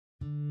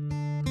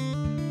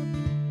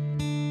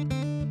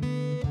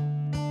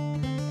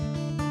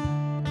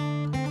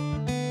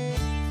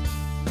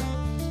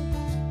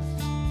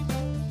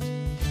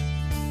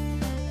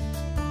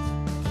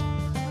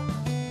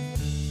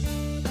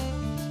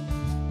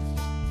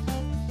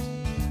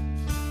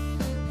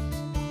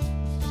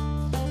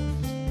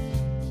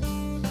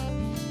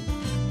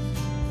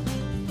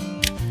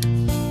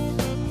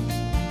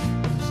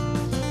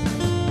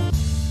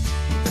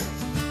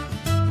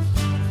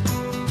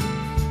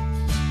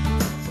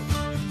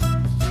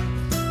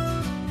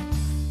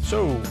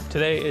So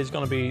today is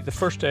going to be the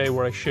first day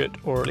where I shoot,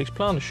 or at least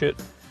plan to shoot,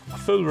 a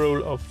full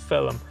roll of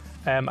film.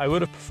 I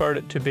would have preferred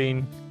it to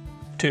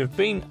have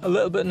been a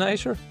little bit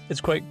nicer.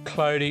 It's quite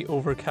cloudy,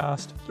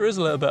 overcast. There is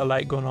a little bit of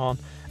light going on.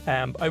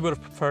 I would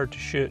have preferred to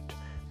shoot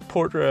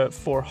Portra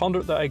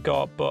 400 that I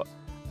got, but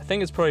I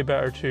think it's probably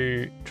better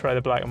to try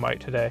the black and white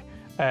today.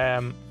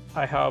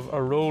 I have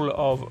a roll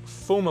of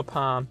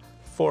Fomapan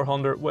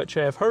 400, which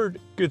I have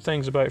heard good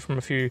things about from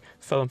a few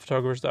film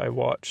photographers that I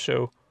watch.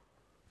 So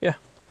yeah,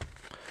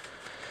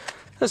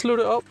 let's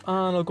load it up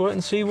and I'll go out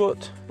and see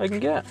what I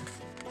can get.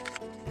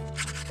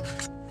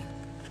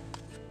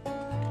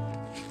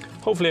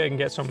 Hopefully I can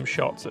get some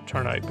shots that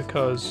turn out,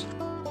 because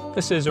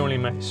this is only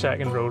my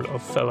second roll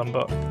of film,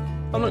 but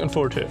I'm looking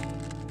forward to it.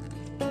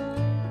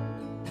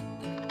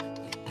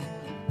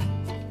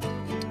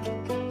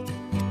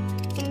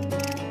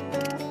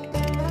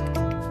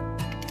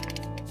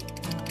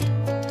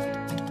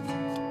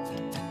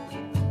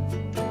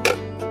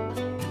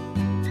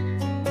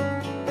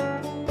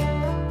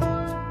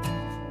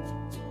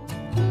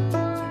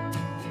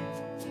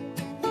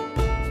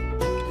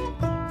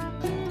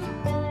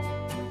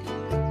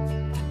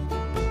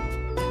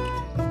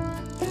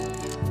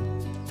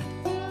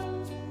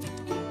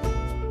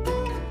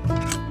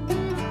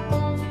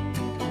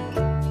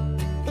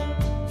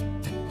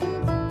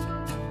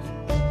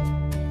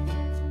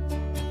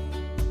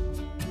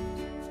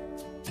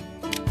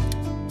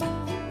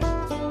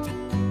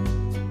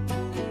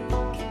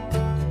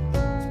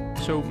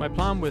 So my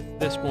plan with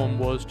this one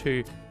was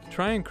to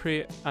try and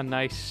create a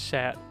nice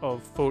set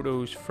of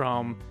photos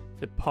from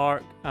the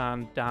park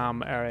and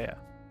dam area.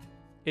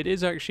 It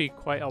is actually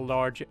quite a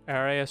large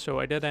area, so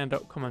I did end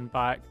up coming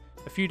back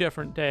a few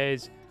different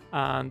days,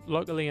 and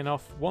luckily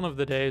enough, one of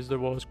the days there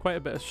was quite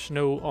a bit of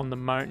snow on the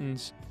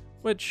mountains,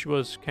 which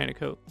was kind of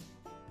cool.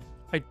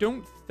 I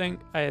don't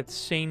think I had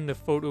seen the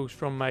photos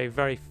from my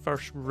very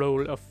first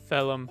roll of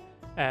film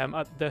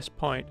at this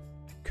point.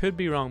 I could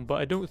be wrong,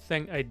 but I don't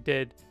think I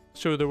did.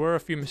 So there were a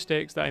few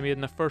mistakes that I made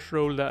in the first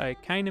roll that I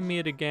kind of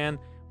made again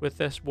with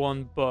this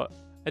one, but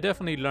I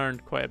definitely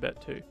learned quite a bit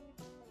too.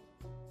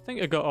 I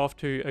think I got off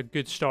to a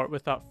good start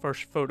with that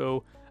first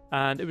photo,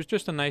 and it was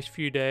just a nice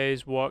few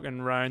days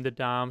walking around the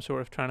dam, sort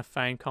of trying to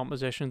find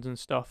compositions and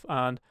stuff,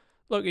 and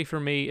lucky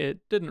for me it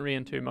didn't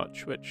rain too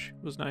much, which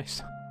was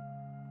nice.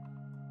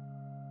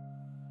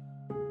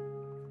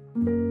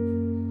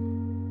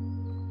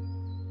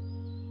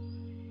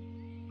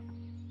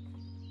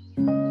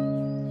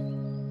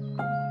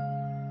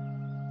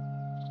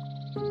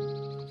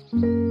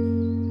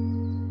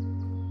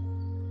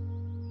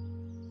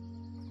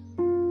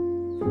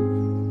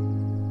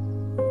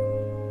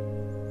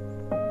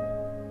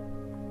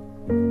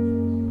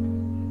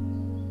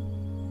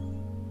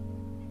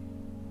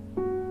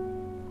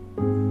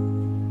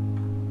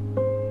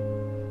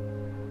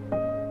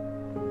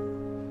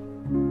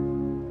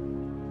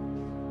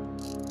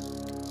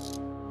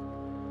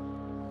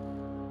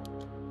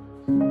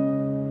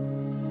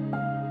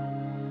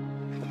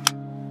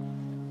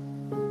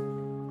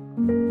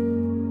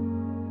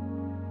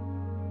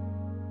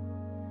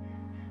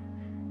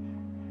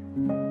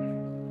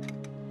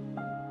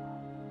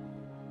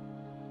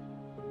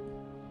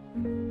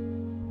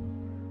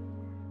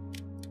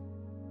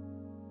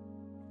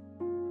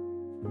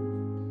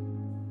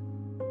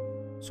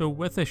 So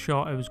with this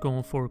shot I was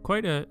going for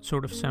quite a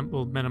sort of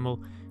simple,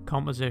 minimal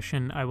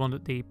composition. I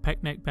wanted the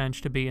picnic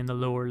bench to be in the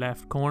lower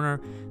left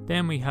corner,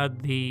 then we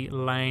had the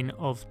line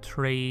of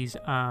trees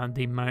and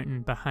the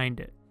mountain behind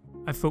it.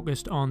 I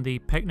focused on the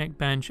picnic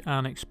bench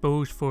and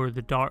exposed for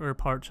the darker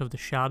parts of the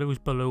shadows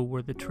below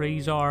where the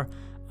trees are,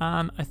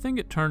 and I think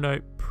it turned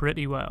out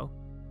pretty well.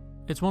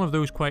 It's one of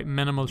those quite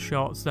minimal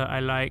shots that I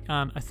like,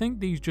 and I think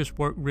these just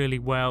work really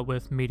well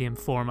with medium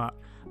format.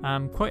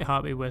 I'm quite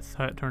happy with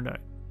how it turned out.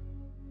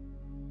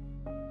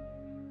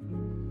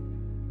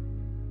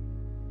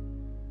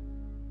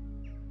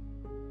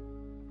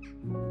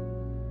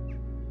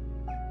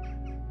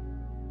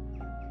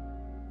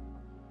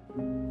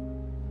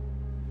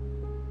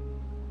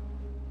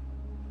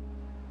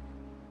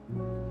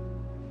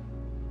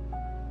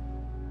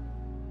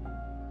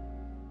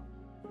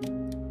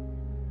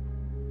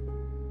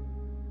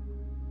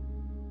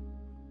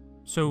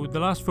 So the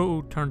last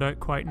photo turned out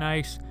quite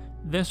nice,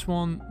 this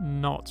one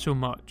not so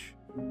much.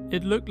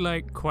 It looked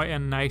like quite a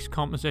nice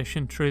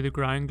composition through the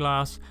ground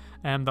glass,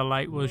 and the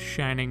light was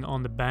shining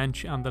on the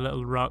bench and the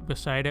little rock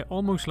beside it,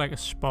 almost like a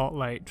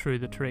spotlight through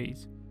the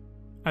trees.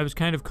 I was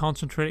kind of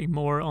concentrating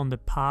more on the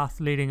path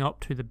leading up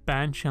to the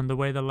bench and the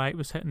way the light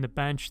was hitting the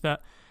bench,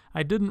 that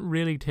I didn't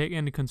really take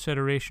into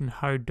consideration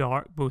how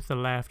dark both the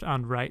left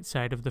and right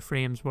side of the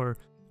frames were,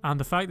 and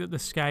the fact that the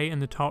sky in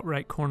the top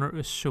right corner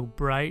was so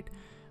bright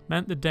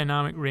meant the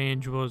dynamic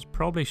range was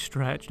probably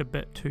stretched a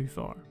bit too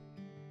far.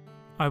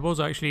 I was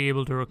actually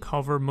able to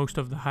recover most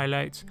of the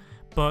highlights,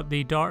 but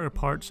the darker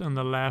parts on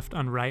the left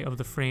and right of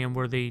the frame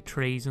where the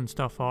trees and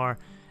stuff are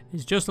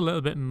is just a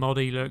little bit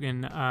muddy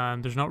looking,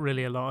 and there's not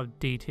really a lot of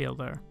detail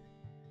there.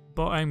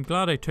 But I'm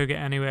glad I took it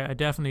anyway. I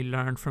definitely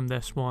learned from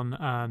this one,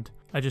 and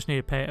I just need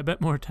to pay a bit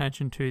more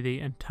attention to the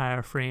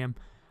entire frame.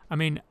 I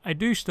mean, I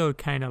do still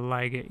kind of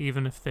like it,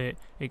 even if the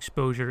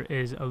exposure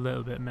is a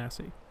little bit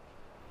messy.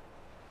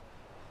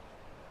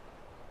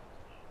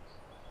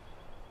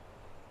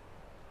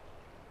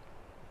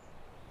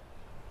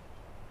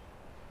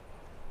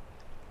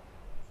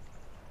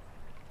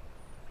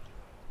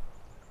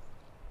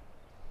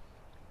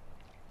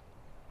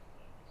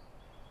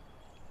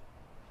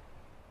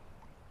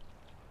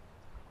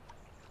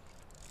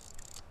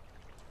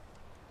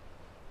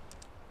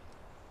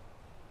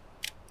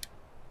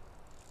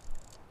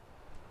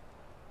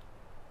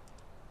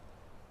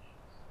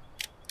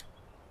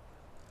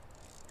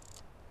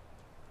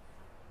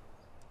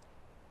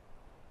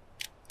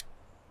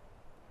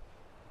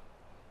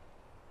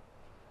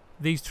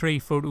 These three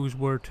photos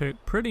were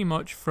took pretty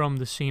much from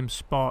the same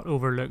spot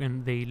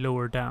overlooking the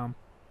lower dam.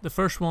 The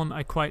first one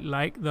I quite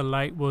like. The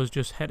light was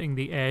just hitting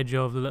the edge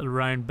of the little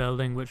round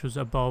building which was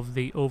above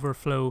the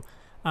overflow,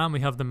 and we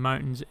have the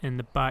mountains in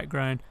the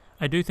background.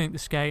 I do think the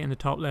sky in the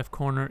top left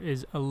corner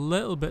is a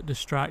little bit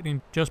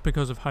distracting just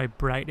because of how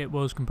bright it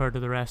was compared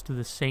to the rest of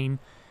the scene.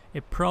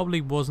 It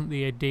probably wasn't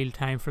the ideal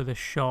time for this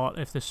shot.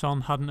 If the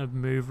sun hadn't have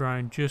moved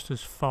around just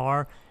as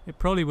far, it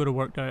probably would have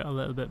worked out a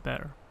little bit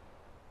better.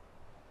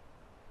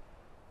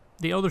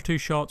 The other two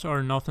shots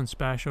are nothing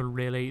special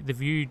really. The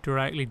view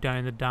directly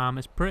down the dam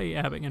is pretty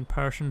epic in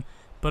person,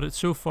 but it's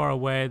so far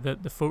away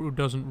that the photo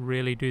doesn't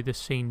really do the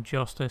scene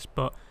justice,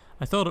 but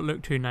I thought it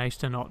looked too nice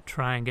to not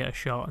try and get a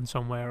shot in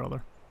some way or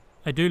other.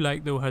 I do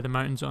like though how the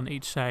mountains on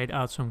each side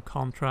add some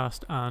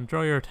contrast and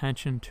draw your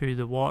attention to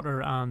the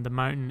water and the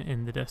mountain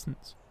in the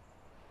distance.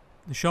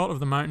 The shot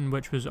of the mountain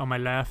which was on my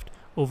left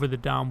over the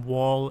dam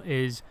wall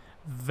is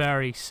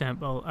very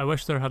simple. I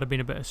wish there had been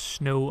a bit of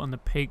snow on the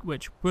peak,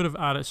 which would have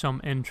added some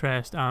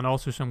interest and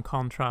also some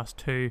contrast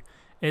too.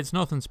 It's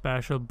nothing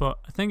special, but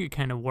I think it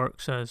kind of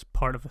works as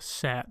part of a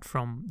set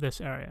from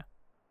this area.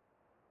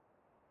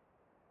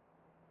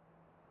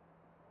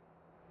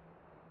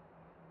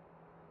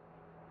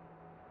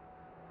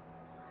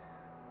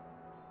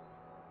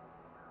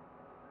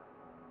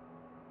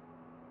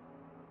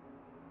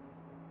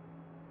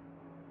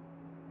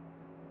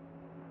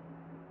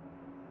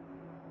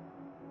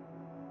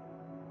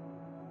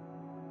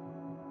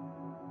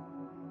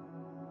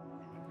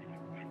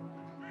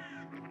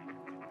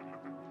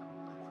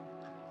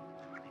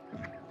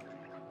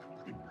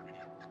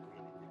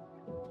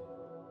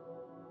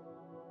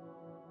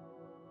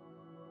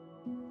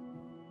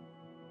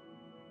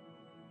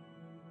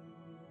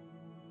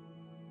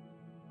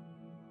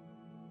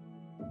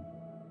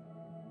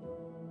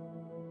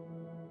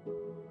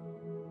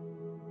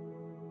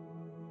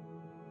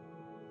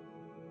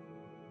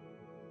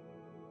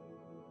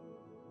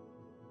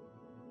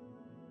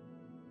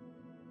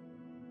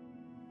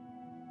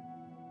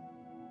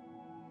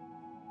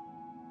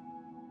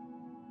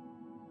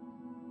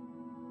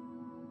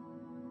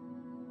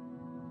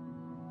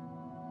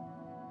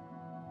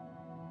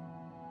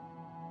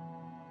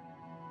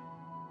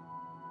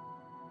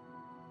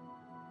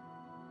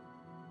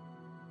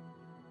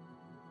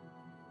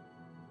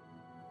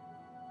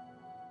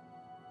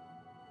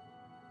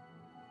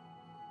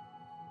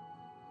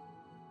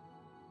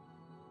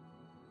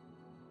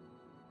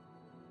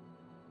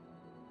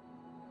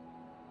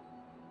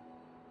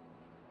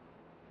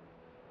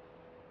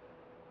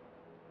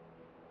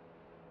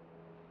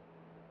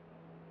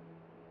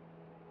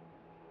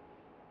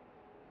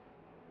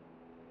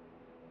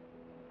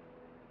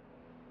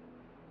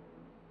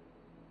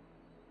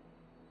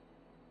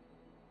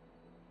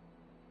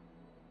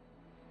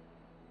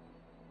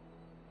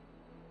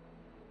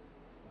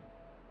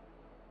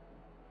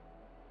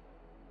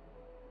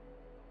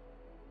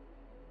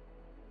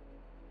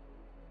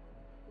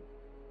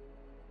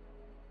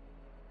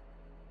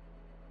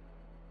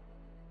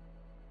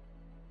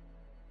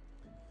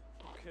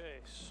 Okay,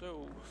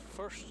 so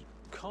first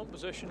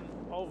composition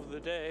of the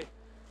day.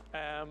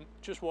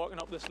 Just walking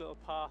up this little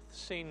path,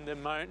 seeing the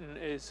mountain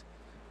is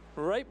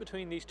right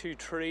between these two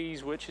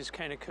trees, which is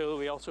kind of cool.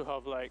 We also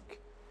have like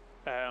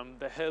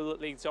the hill that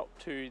leads up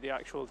to the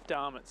actual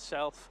dam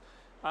itself,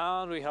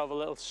 and we have a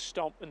little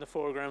stump in the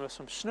foreground with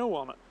some snow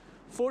on it.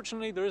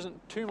 Fortunately, there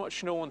isn't too much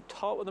snow on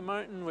top of the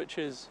mountain, which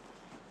is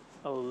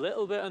a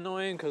little bit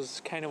annoying because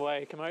it's kind of why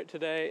I came out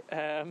today.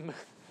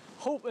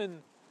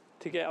 Hoping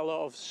to get a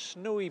lot of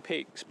snowy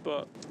peaks,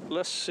 but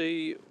let's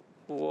see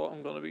what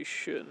I'm going to be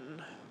shooting.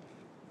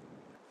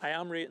 I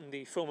am rating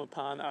the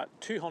Fomapan at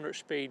 200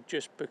 speed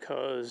just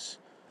because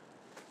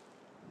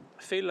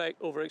I feel like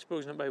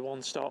overexposing it by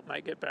one stop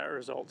might get better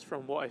results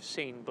from what I've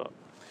seen, but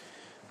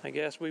I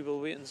guess we will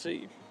wait and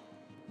see.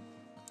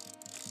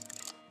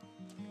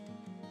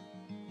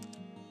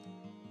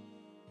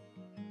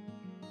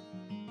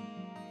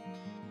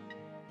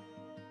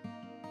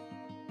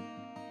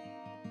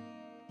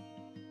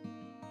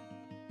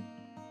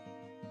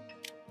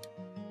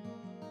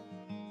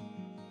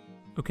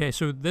 Okay,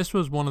 so this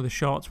was one of the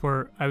shots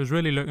where I was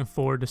really looking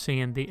forward to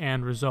seeing the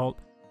end result.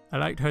 I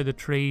liked how the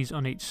trees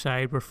on each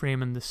side were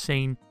framing the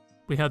scene.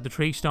 We had the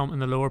tree stump in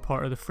the lower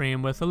part of the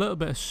frame with a little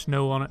bit of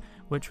snow on it,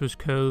 which was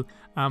cool,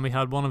 and we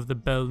had one of the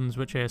buildings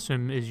which I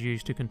assume is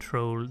used to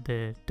control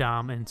the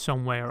dam in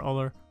some way or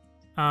other.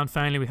 And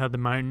finally we had the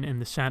mountain in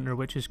the centre,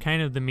 which is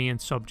kind of the main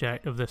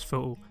subject of this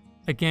photo.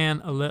 Again,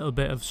 a little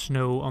bit of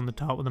snow on the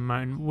top of the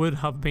mountain would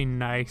have been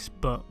nice,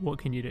 but what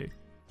can you do?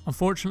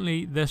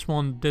 Unfortunately, this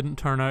one didn't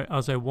turn out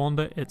as I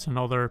wanted. It's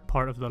another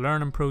part of the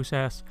learning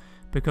process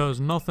because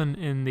nothing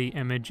in the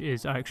image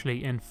is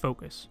actually in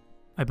focus.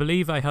 I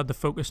believe I had the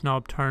focus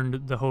knob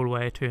turned the whole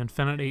way to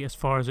infinity as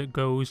far as it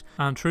goes,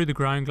 and through the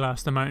ground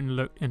glass the mountain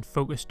looked in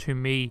focus to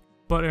me.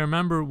 But I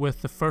remember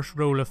with the first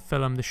roll of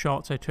film, the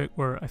shots I took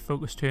where I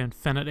focused to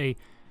infinity,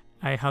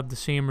 I had the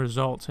same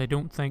results. I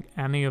don't think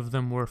any of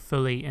them were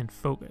fully in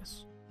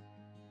focus.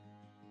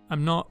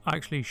 I'm not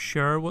actually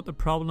sure what the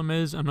problem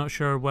is. I'm not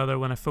sure whether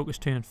when I focus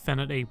to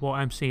infinity what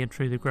I'm seeing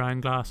through the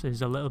ground glass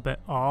is a little bit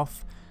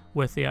off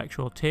with the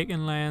actual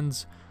taken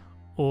lens,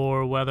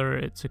 or whether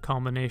it's a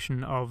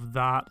combination of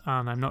that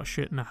and I'm not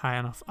shooting a high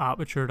enough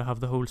aperture to have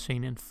the whole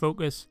scene in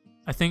focus.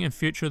 I think in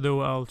future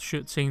though I'll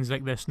shoot scenes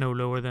like this no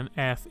lower than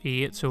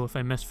f8, so if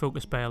I miss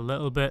focus by a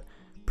little bit,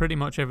 pretty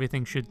much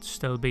everything should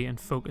still be in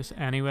focus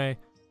anyway.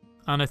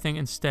 And I think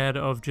instead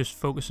of just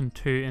focusing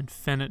to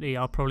infinity,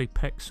 I'll probably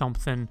pick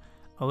something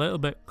a little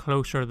bit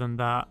closer than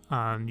that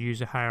and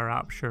use a higher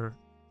aperture.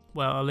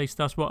 Well, at least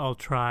that's what I'll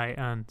try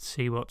and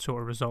see what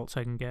sort of results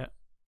I can get.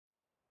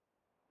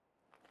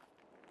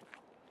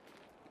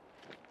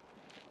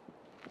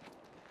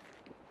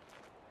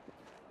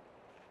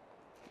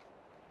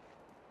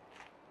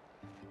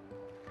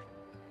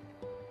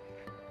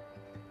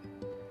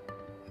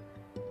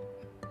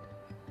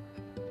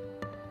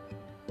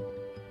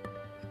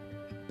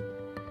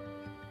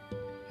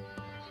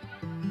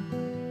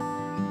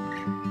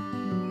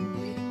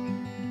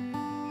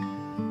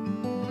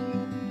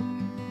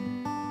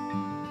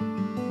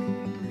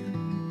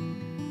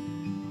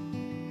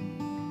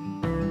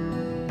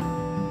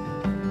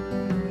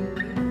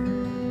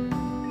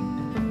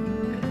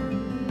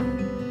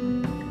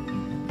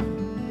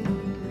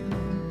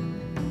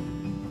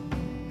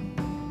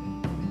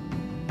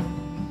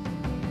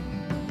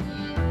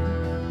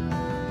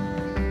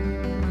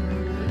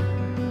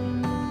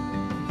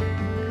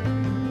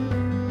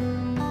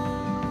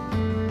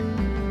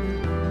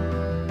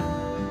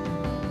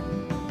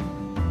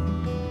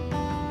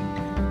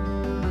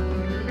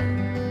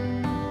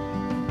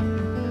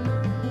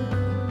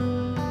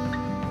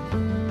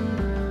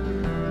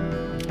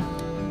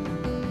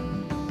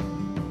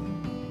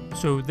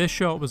 So this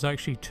shot was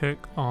actually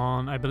took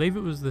on, I believe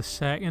it was the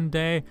second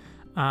day,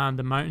 and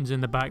the mountains in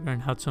the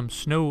background had some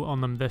snow on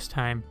them this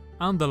time,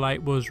 and the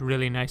light was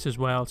really nice as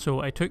well.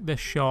 So I took this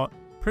shot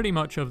pretty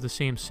much of the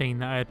same scene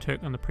that I had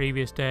took on the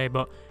previous day,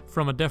 but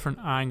from a different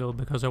angle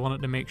because I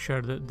wanted to make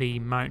sure that the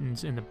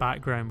mountains in the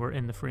background were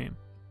in the frame.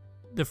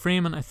 The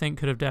framing I think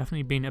could have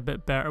definitely been a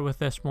bit better with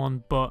this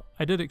one, but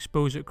I did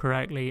expose it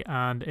correctly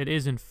and it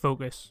is in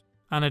focus.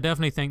 And I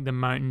definitely think the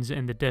mountains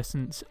in the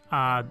distance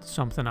add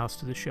something else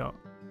to the shot.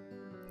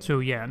 So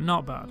yeah,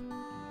 not bad.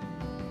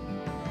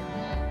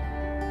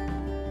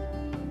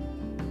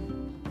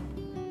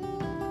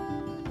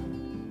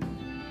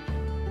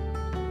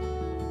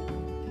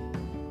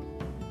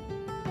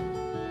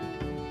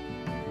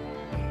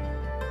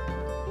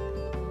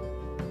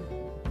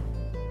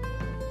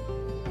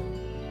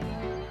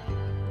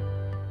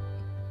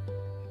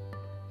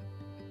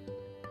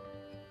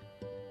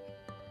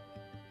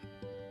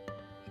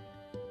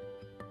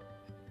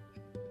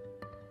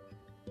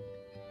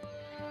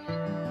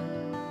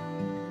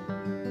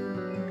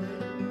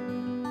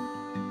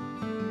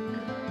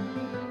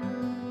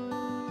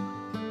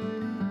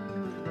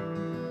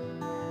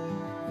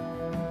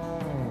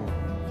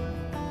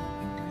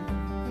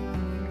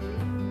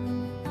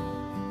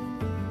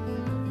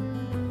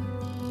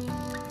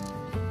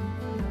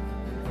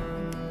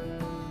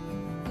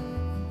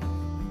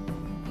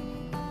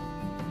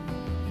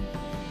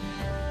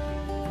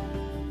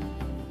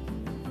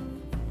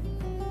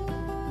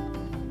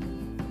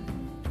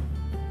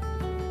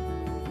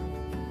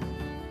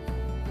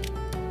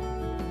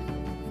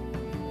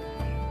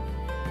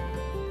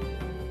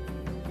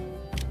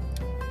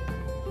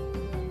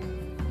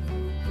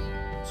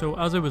 So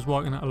as I was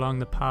walking along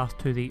the path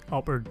to the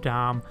upper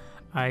dam,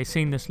 I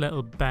seen this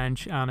little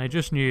bench and I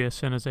just knew as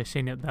soon as I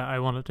seen it that I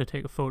wanted to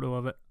take a photo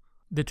of it.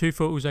 The two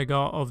photos I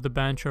got of the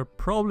bench are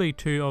probably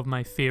two of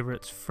my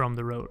favourites from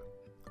the road.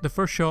 The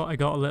first shot I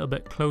got a little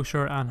bit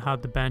closer and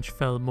had the bench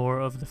fill more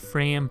of the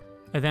frame.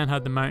 I then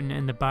had the mountain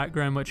in the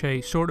background which I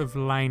sort of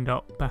lined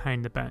up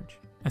behind the bench.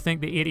 I think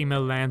the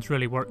 80mm lens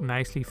really worked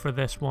nicely for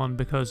this one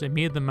because it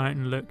made the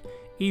mountain look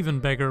even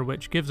bigger,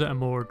 which gives it a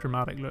more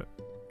dramatic look.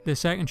 The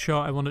second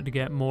shot I wanted to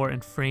get more in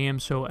frame,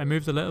 so I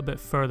moved a little bit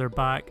further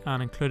back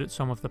and included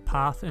some of the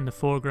path in the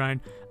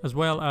foreground as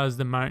well as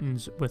the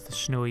mountains with the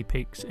snowy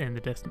peaks in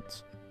the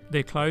distance.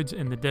 The clouds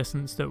in the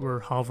distance that were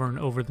hovering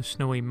over the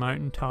snowy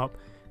mountain top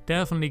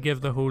definitely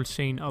give the whole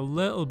scene a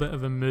little bit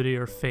of a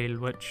moodier feel,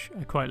 which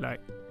I quite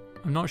like.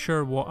 I'm not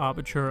sure what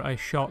aperture I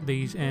shot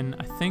these in.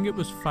 I think it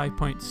was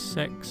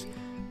 5.6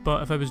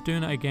 but if I was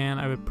doing it again,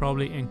 I would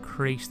probably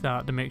increase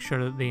that to make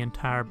sure that the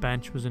entire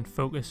bench was in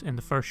focus in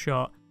the first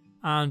shot,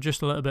 and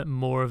just a little bit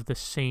more of the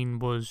scene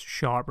was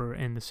sharper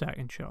in the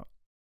second shot.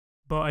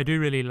 But I do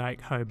really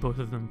like how both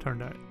of them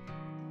turned out.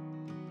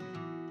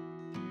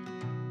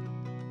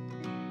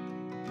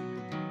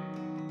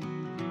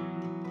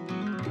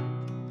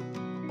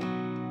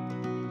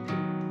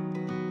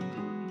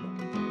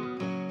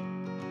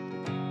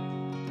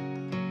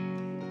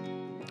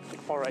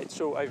 Alright,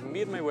 so I've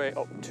made my way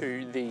up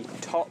to the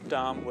top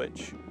dam,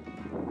 which,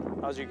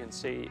 as you can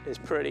see, is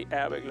pretty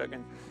epic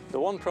looking. The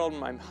one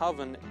problem I'm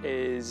having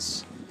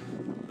is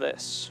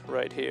this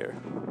right here.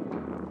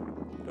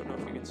 Don't know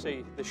if you can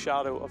see the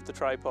shadow of the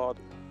tripod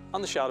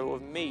and the shadow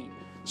of me.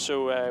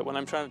 So when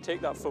I'm trying to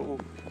take that photo,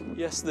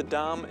 yes, the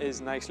dam is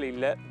nicely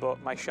lit,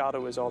 but my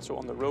shadow is also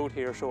on the road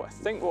here. So I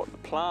think what the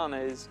plan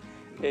is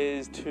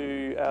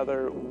to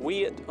either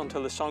wait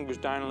until the sun goes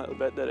down a little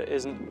bit, that it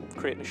isn't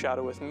creating a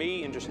shadow with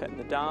me and just hitting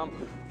the dam,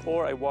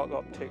 or I walk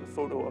up, take a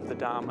photo of the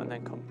dam, and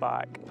then come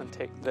back and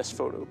take this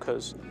photo,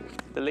 because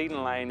the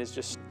leading line is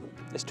just,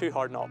 it's too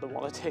hard not to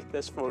want to take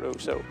this photo.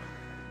 So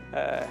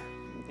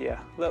yeah,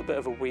 a little bit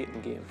of a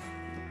waiting game.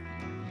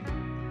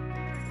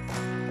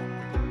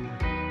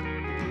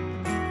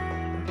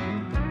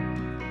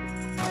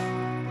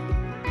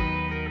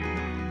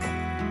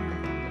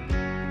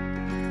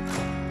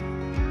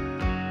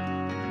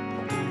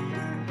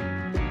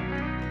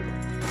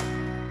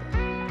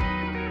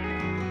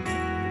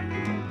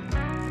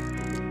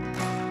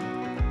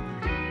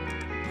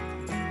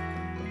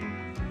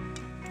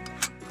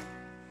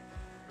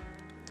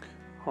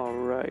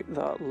 Alright,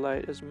 that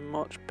light is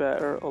much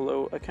better,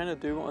 although I kind of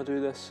do want to do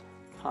this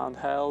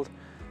handheld,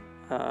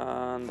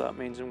 and that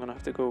means I'm going to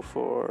have to go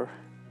for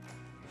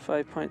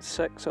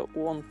 5.6 at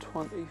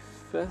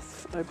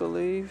 1/25th, I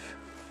believe.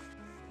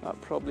 That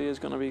probably is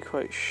going to be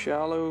quite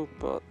shallow,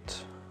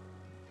 but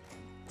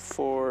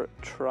for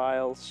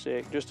trial's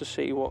sake, just to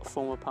see what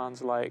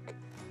Fomapan's like,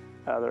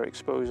 either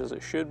exposed as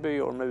it should be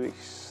or maybe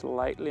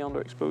slightly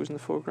underexposed in the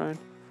foreground,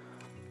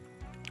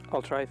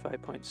 I'll try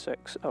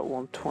 5.6 at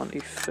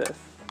 1/25th.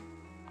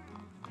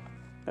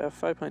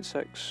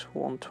 5.6,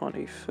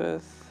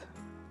 1/25th.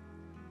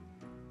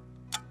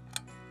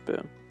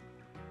 Boom.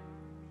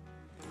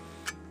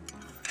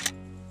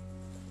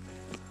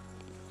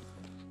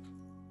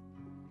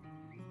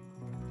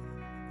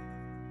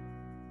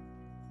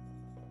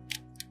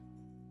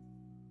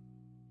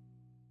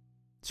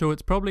 So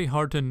it's probably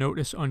hard to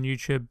notice on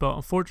YouTube, but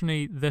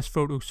unfortunately this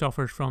photo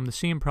suffers from the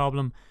same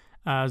problem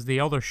as the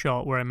other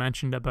shot where I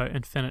mentioned about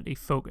infinity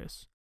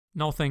focus.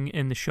 Nothing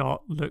in the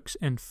shot looks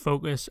in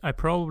focus. I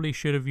probably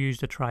should have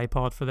used a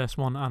tripod for this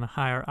one and a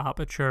higher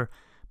aperture,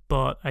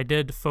 but I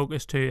did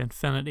focus to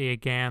infinity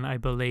again, I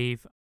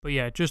believe. But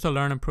yeah, just a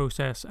learning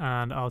process,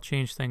 and I'll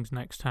change things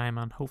next time,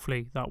 and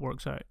hopefully that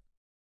works out.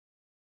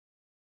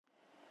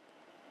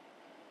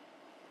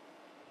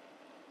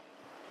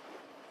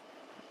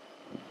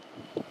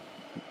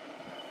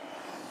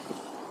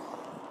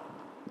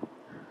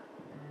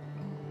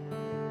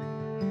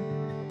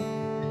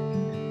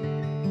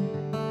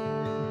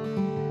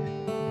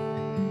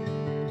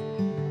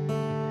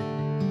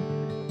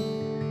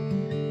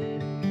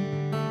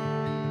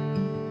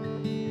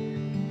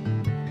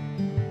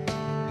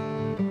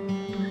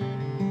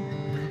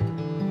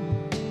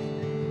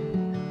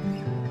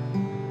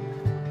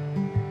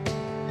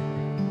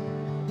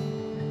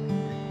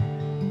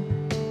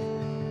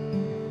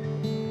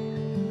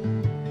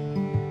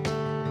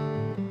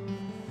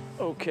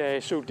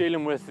 Okay, so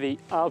dealing with the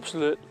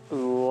absolute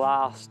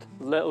last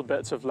little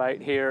bits of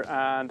light here,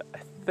 and I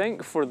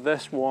think for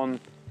this one,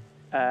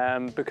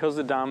 because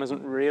the dam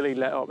isn't really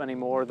lit up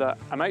anymore, that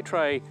I might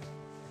try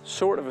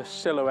sort of a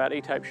silhouette-y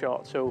type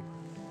shot. So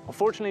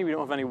unfortunately we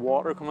don't have any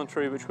water coming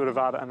through, which would have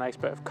added a nice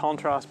bit of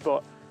contrast,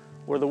 but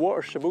where the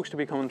water's supposed to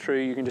be coming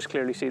through, you can just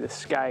clearly see the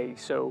sky.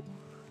 So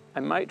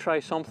I might try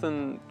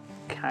something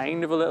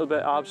kind of a little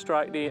bit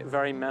abstracty,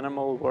 very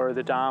minimal, where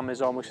the dam is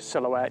almost a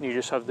silhouette and you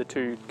just have the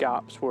two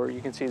gaps where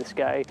you can see the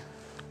sky.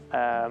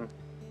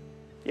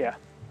 Yeah,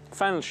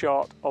 final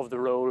shot of the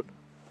roll,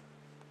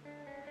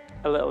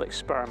 a little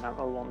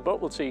experimental one,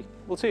 but we'll see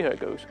how it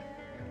goes.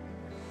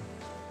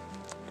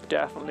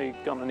 Definitely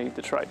gonna need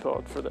the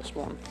tripod for this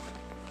one.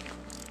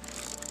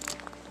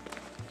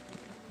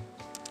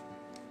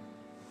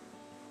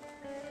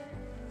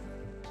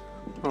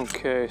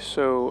 Okay,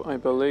 so I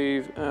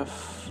believe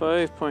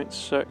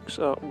 5.6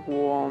 at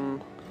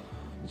 1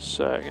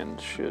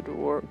 second should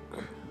work.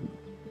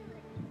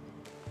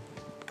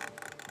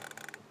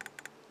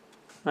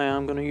 I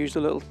am going to use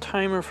the little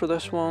timer for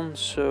this one,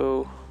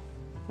 so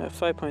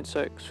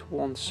 5.6,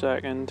 1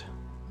 second.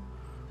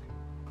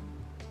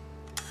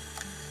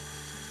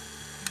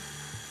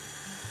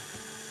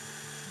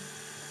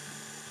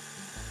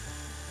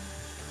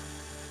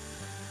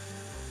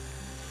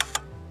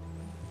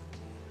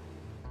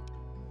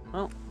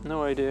 Well,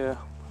 no idea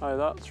how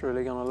that's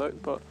really going to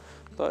look, but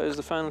that is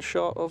the final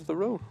shot of the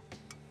row.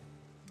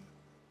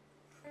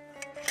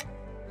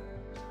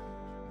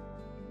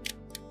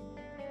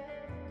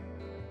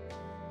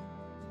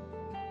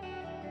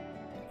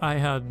 I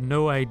had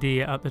no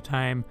idea at the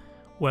time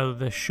whether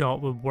this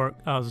shot would work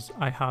as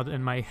I had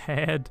in my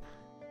head,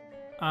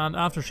 and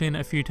after seeing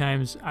it a few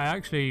times I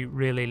actually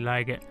really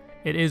like it.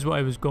 It is what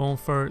I was going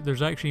for.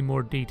 There's actually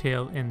more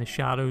detail in the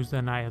shadows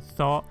than I had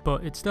thought,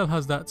 but it still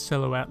has that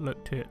silhouette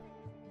look to it.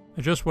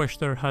 I just wish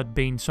there had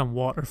been some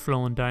water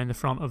flowing down the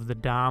front of the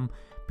dam,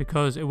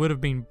 because it would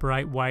have been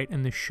bright white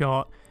in the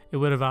shot. It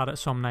would have added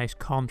some nice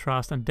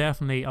contrast and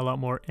definitely a lot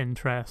more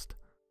interest.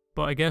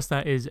 But I guess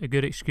that is a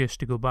good excuse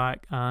to go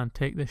back and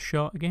take this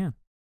shot again.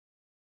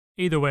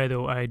 Either way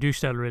though, I do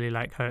still really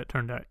like how it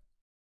turned out.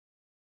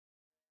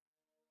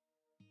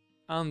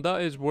 And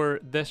that is where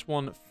this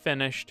one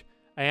finished.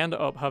 I ended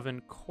up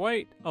having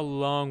quite a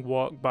long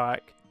walk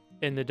back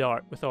in the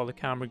dark with all the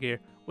camera gear,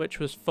 which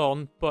was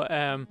fun. But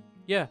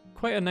yeah,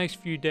 quite a nice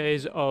few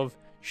days of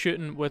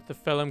shooting with the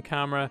film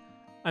camera.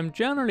 I'm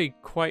generally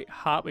quite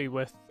happy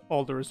with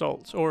all the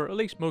results, or at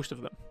least most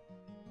of them.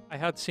 I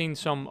had seen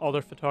some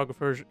other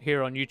photographers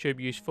here on YouTube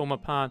use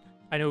Fomapan.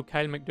 I know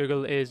Kyle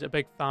McDougall is a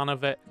big fan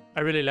of it. I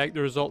really like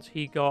the results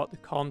he got, the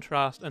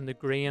contrast and the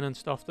grain and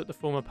stuff that the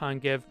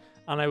Fomapan give,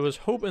 and I was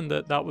hoping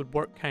that that would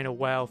work kind of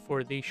well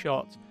for these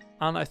shots,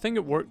 and I think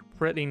it worked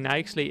pretty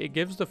nicely. It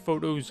gives the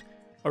photos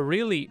a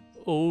really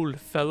old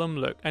film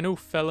look. I know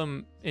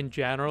film in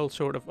general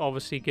sort of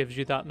obviously gives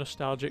you that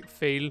nostalgic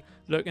feel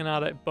looking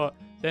at it, but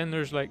then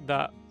there's like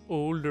that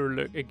older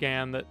look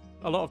again that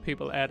a lot of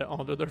people edit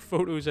onto their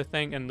photos, I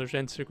think, and there's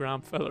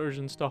Instagram filters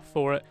and stuff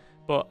for it.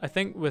 But I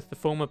think with the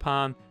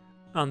Fomapan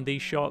and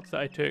these shots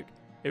that I took,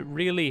 it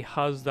really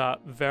has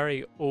that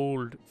very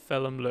old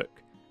film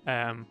look.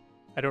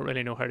 I don't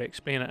really know how to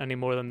explain it any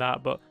more than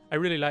that, but I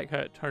really like how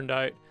it turned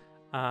out,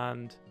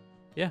 and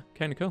yeah,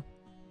 kind of cool.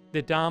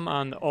 The dam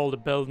and all the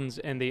buildings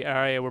in the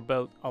area were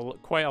built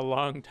quite a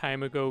long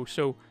time ago,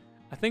 so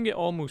I think it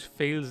almost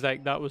feels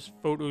like that was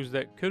photos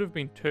that could have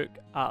been took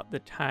at the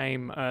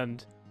time,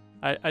 and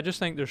I just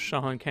think there's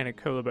something kind of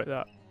cool about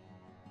that.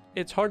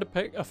 It's hard to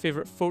pick a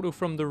favourite photo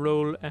from the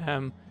roll.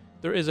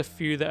 There is a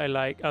few that I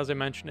like. As I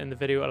mentioned in the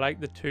video, I like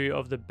the two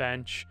of the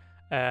bench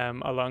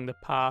along the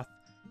path.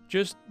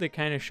 Just the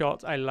kind of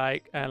shots I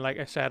like, and like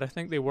I said, I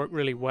think they work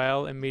really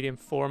well in medium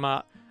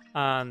format,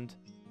 and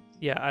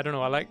yeah, I don't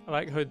know, I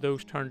like how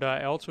those turned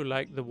out. I also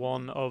like the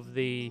one of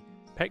the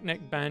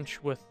picnic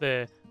bench with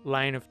the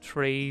line of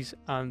trees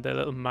and the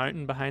little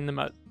mountain behind them.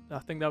 I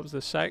think that was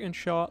the second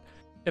shot.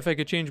 If I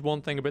could change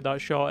one thing about that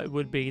shot, it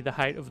would be the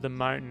height of the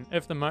mountain.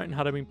 If the mountain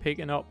had been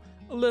peeking up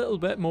a little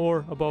bit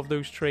more above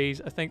those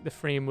trees, I think the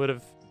frame would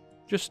have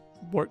just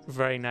worked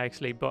very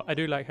nicely. But I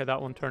do like how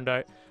that one turned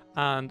out,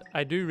 and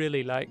I do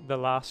really like the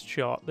last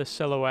shot, the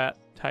silhouette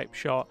type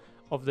shot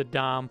of the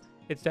dam.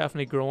 It's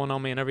definitely growing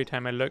on me, and every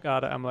time I look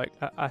at it, I'm like,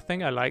 I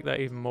think I like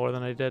that even more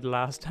than I did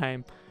last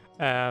time.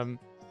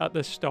 At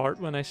the start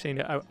when I seen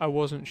it, I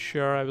wasn't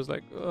sure. I was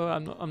like, oh,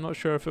 I'm not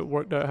sure if it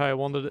worked out how I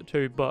wanted it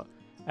to, but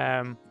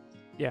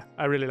yeah,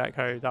 I really like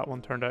how that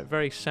one turned out.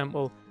 Very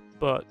simple,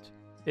 but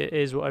it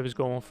is what I was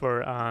going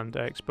for, and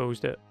I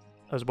exposed it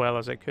as well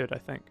as I could, I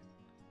think.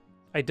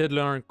 I did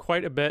learn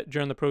quite a bit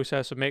during the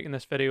process of making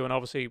this video, and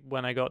obviously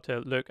when I got to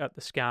look at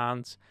the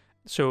scans,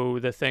 so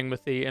the thing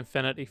with the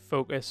infinity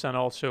focus and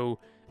also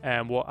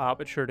what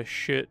aperture to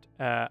shoot.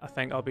 I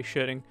think I'll be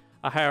shooting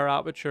a higher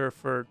aperture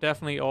for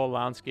definitely all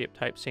landscape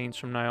type scenes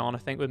from now on. I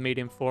think with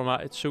medium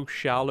format it's so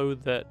shallow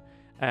that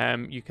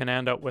you can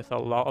end up with a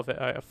lot of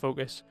it out of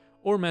focus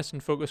or missing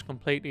focus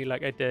completely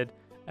like I did,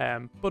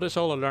 but it's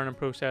all a learning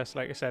process.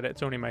 Like I said,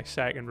 it's only my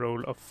second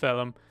roll of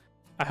film.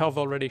 I have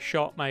already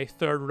shot my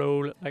third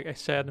roll. Like I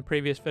said in the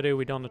previous video,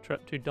 we done a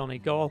trip to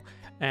Donegal,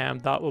 and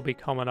that will be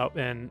coming up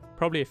in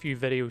probably a few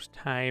videos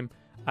time.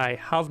 I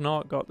have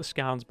not got the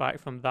scans back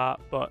from that,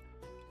 but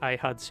I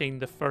had seen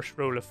the first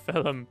roll of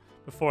film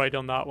before I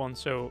done that one,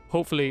 so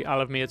hopefully I'll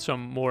have made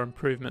some more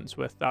improvements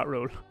with that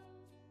roll.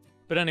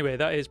 But anyway,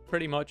 that is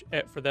pretty much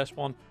it for this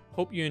one.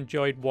 Hope you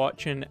enjoyed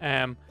watching.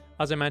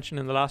 As I mentioned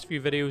in the last few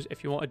videos,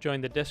 if you want to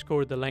join the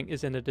Discord, the link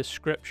is in the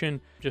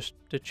description, just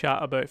to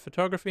chat about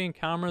photography and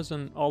cameras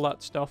and all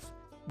that stuff.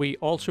 We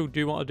also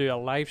do want to do a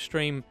live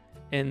stream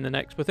within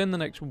the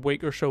next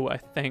week or so, I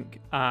think,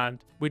 and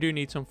we do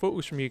need some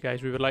photos from you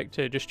guys. We would like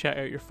to just check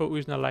out your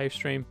photos in a live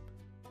stream,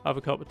 have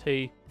a cup of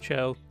tea,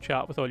 chill,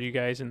 chat with all you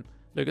guys, and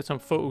look at some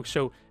photos.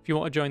 So if you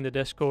want to join the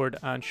Discord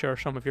and share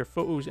some of your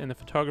photos in the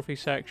photography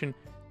section,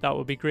 that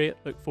would be great.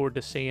 Look forward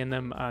to seeing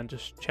them and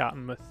just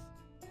chatting with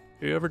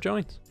whoever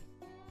joins.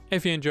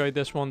 If you enjoyed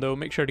this one though,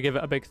 make sure to give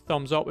it a big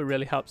thumbs up. It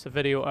really helps the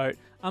video out,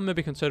 and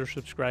maybe consider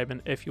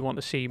subscribing if you want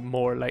to see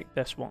more like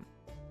this one.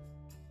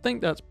 I think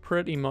that's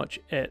pretty much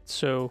it.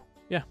 So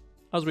yeah,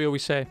 as we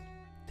always say,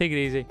 take it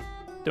easy,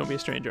 don't be a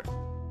stranger.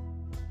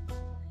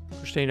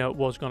 Christina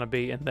was going to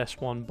be in this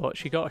one, but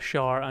she got a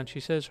shower and she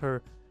says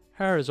her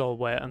hair is all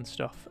wet and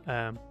stuff,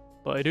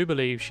 but I do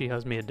believe she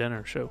has made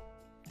dinner, so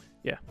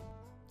yeah,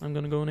 I'm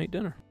gonna go and eat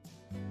dinner.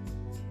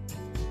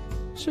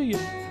 See ya.